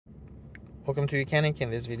Welcome to YOUCANIC. In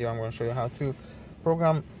this video, I'm going to show you how to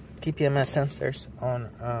program TPMS sensors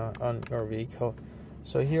on your vehicle.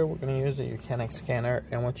 So here we're going to use the YOUCANIC Scanner,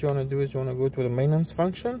 and what you want to do is you want to go to the maintenance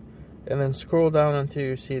function and then scroll down until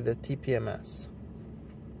you see the TPMS.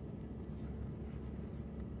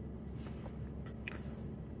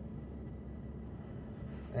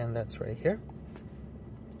 And that's right here.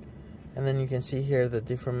 And then you can see here the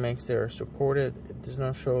different makes that are supported. It does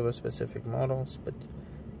not show the specific models, but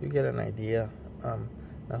you get an idea.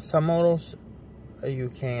 Now some models you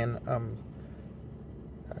can,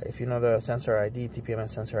 if you know the sensor ID, TPMS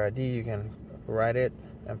sensor ID, you can write it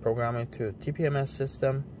and program it to TPMS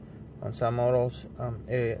system. On some models,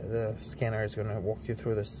 the scanner is going to walk you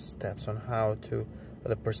through the steps on how to,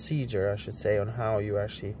 the procedure I should say, on how you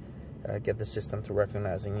actually get the system to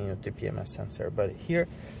recognizing your TPMS sensor. But here,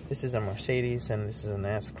 this is a Mercedes and this is an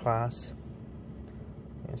S-Class.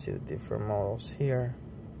 You can see the different models here.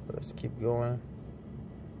 But let's keep going.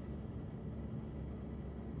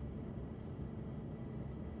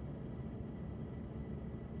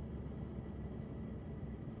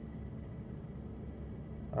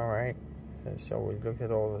 All right, so we look at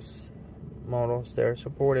all those models that are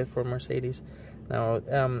supported for Mercedes. Now,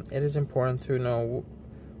 it is important to know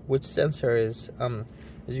which sensor is,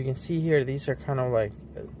 as you can see here, these are kind of like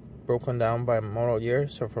broken down by model year.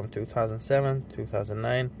 So from 2007,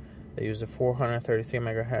 2009, they use a 433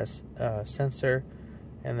 megahertz sensor,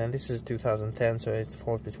 and then this is 2010, so it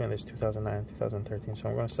falls between this 2009 and 2013. So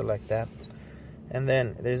I'm going to select that, and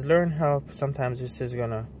then there's Learn Help. Sometimes this is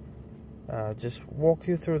going to just walk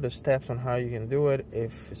you through the steps on how you can do it,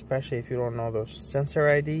 especially if you don't know those sensor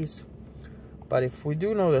IDs. But if we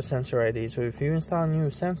do know the sensor IDs, so if you install new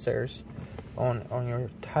sensors on your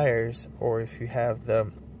tires, or if you have the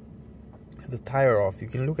tire off, you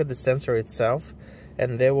can look at the sensor itself,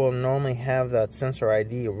 and they will normally have that sensor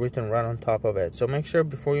ID written right on top of it. So make sure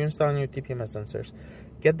before you install new TPMS sensors,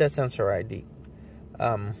 get that sensor ID.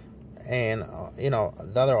 And you know,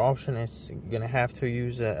 the other option is you're gonna have to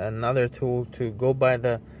use another tool to go by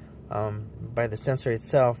the sensor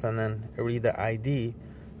itself and then read the ID.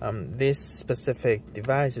 This specific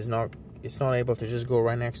device is not able to just go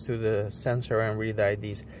right next to the sensor and read the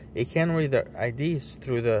IDs. It can read the IDs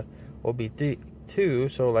through the OBD-II.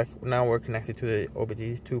 So like now we're connected to the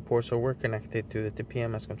OBD-II port, so we're connected to the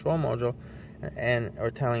TPMS control module, and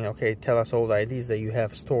are telling, okay, tell us all the IDs that you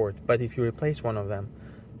have stored. But if you replace one of them,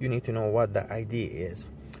 you need to know what the ID is.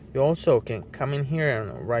 You also can come in here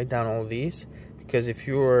and write down all these, because if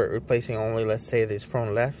you were replacing only, let's say, this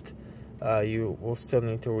front left, you will still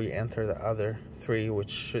need to re-enter the other three, which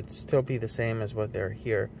should still be the same as what they're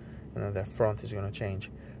here, and then the front is going to change.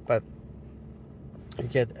 But you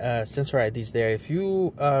get sensor IDs there. If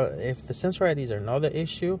the sensor IDs are not the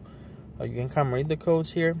issue, you can come read the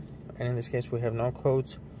codes here, and in this case we have no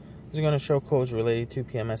codes. It's going to show codes related to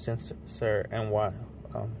PMS sensor and why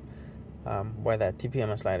that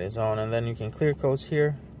TPMS light is on, and then you can clear codes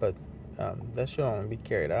here, but that should only be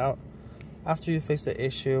carried out after you fix the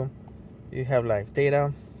issue. You have like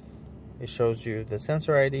data. It shows you the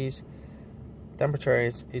sensor IDs, temperature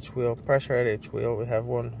at each wheel, pressure at each wheel. We have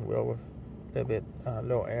one wheel with a little bit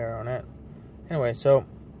low air on it. Anyway, so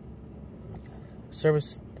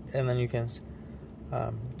service, and then you can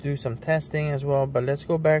do some testing as well. But let's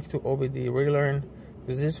go back to OBD relearn,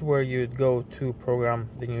 because this is where you'd go to program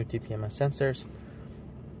the new TPMS sensors.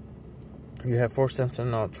 You have force sensor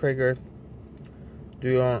not triggered. Do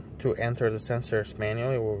you want to enter the sensors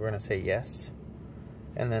manually? We're going to say yes.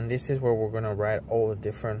 And then this is where we're going to write all the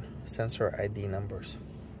different sensor ID numbers.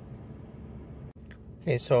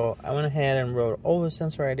 Okay, so I went ahead and wrote all the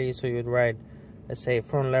sensor IDs. So you'd write, let's say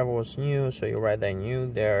front level was new, so you write that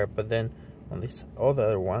new there. But then on these all the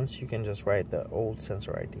other ones, you can just write the old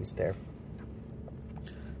sensor IDs there.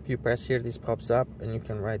 If you press here, this pops up, and you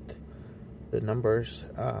can write the numbers,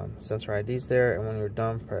 sensor IDs there. And when you're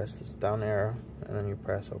done, press this down arrow, and then you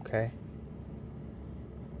press OK.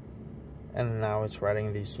 And now it's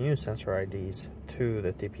writing these new sensor IDs to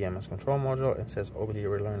the TPMS control module. It says OBD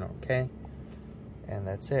relearn OK, and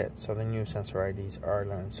that's it. So the new sensor IDs are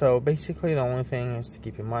learned. So basically, the only thing is to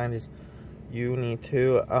keep in mind is you need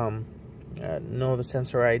to know the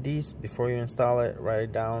sensor IDs before you install it. Write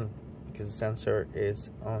it down, because the sensor is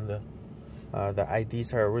on the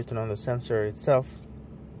IDs are written on the sensor itself.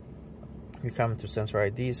 You come to sensor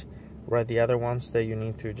IDs, write the other ones that you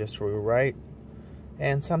need to just rewrite.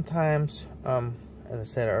 And sometimes, as I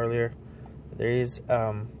said earlier, there is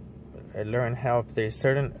a Learn Help. There's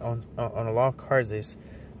certain on a lot of cards, there's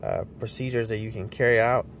procedures that you can carry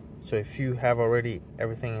out. So if you have already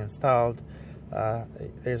everything installed,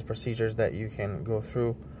 there's procedures that you can go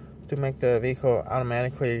through to make the vehicle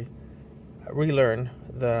automatically relearn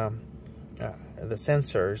the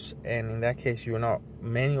sensors, and in that case you're not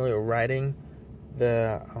manually writing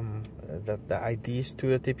the IDs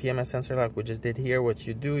to the TPMS sensor like we just did here. What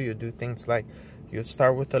you do things like you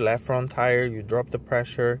start with the left front tire, you drop the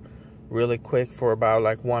pressure really quick for about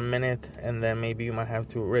like 1 minute, and then maybe you might have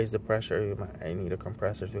to raise the pressure. I need a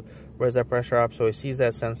compressor to raise that pressure up, so it sees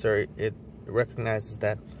that sensor, it recognizes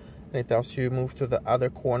that, and it tells you move to the other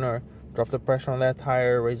corner, drop the pressure on that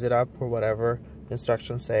tire, raise it up, or whatever the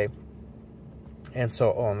instructions say, and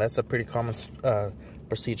so on. That's a pretty common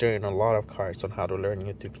procedure in a lot of cars on how to learn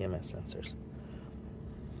new TPMS sensors.